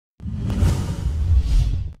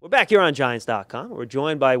We're back here on Giants.com. We're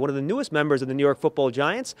joined by one of the newest members of the New York Football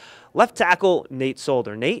Giants, left tackle Nate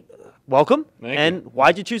Solder. Nate, welcome. Thank you.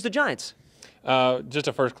 Why'd you choose the Giants? Just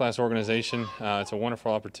a first-class organization. It's a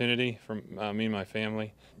wonderful opportunity for me and my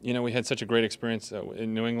family. You know, we had such a great experience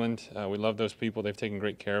in New England. We love those people. They've taken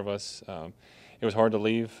great care of us. It was hard to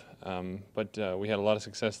leave, but we had a lot of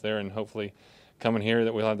success there, and hopefully coming here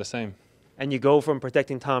that we'll have the same. And you go from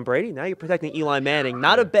protecting Tom Brady, now you're protecting Eli Manning.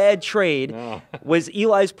 Not a bad trade. No. Was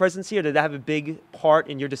Eli's presence here, did that have a big part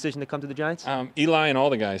in your decision to come to the Giants? Eli and all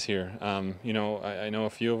the guys here. You know, I know a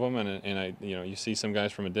few of them, and you see some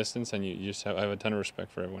guys from a distance, and you just I have a ton of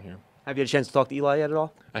respect for everyone here. Have you had a chance to talk to Eli yet at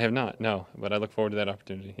all? I have not, no, but I look forward to that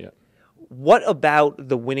opportunity, yeah. What about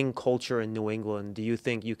the winning culture in New England do you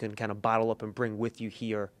think you can kind of bottle up and bring with you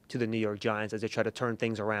here to the New York Giants as they try to turn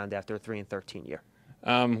things around after a 3-13 year?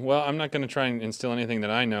 Well, I'm not going to try and instill anything that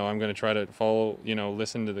I know. I'm going to try to follow,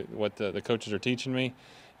 listen to what the coaches are teaching me,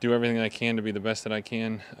 do everything I can to be the best that I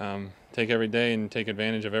can, take every day and take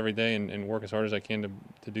advantage of every day and work as hard as I can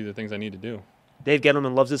to do the things I need to do. Dave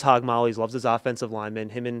Gettleman loves his hog mollies, loves his offensive linemen.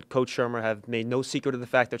 Him and Coach Shermer have made no secret of the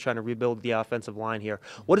fact they're trying to rebuild the offensive line here.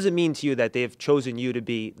 What does it mean to you that they've chosen you to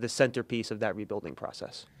be the centerpiece of that rebuilding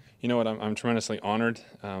process? You know what? I'm tremendously honored.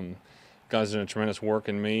 God's done a tremendous work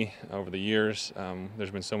in me over the years.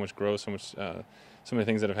 There's been so much growth, so many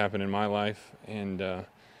things that have happened in my life, and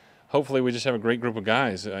hopefully we just have a great group of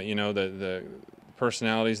guys. The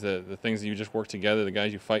personalities, the things that you just work together, the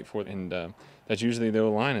guys you fight for, and that's usually the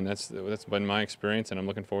O-line, and that's been my experience, and I'm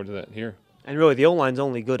looking forward to that here. And really, the O-line's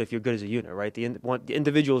only good if you're good as a unit, right? The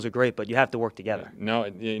individuals are great, but you have to work together. No,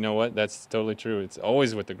 you know what? That's totally true. It's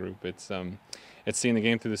always with the group. It's seeing the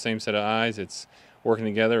game through the same set of eyes. It's working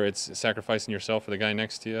together. It's sacrificing yourself for the guy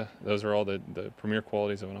next to you. Those are all the premier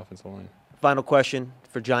qualities of an offensive line. Final question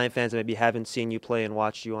for Giant fans that maybe haven't seen you play and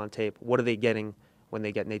watched you on tape. What are they getting when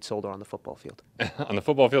they get Nate Solder on the football field? On the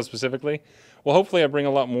football field specifically? Well, hopefully I bring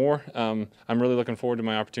a lot more. I'm really looking forward to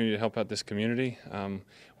my opportunity to help out this community.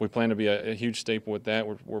 We plan to be a huge staple with that.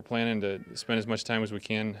 We're planning to spend as much time as we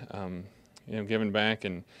can, giving back.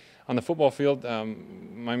 And on the football field,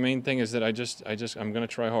 my main thing is that I'm going to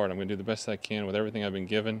try hard. I'm going to do the best I can with everything I've been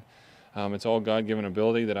given. It's all God-given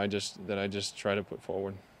ability that I just try to put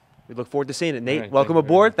forward. We look forward to seeing it. Nate, welcome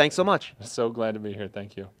aboard. Thanks so much. So glad to be here.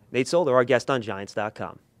 Thank you. Nate Solder, our guest on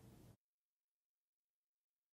Giants.com.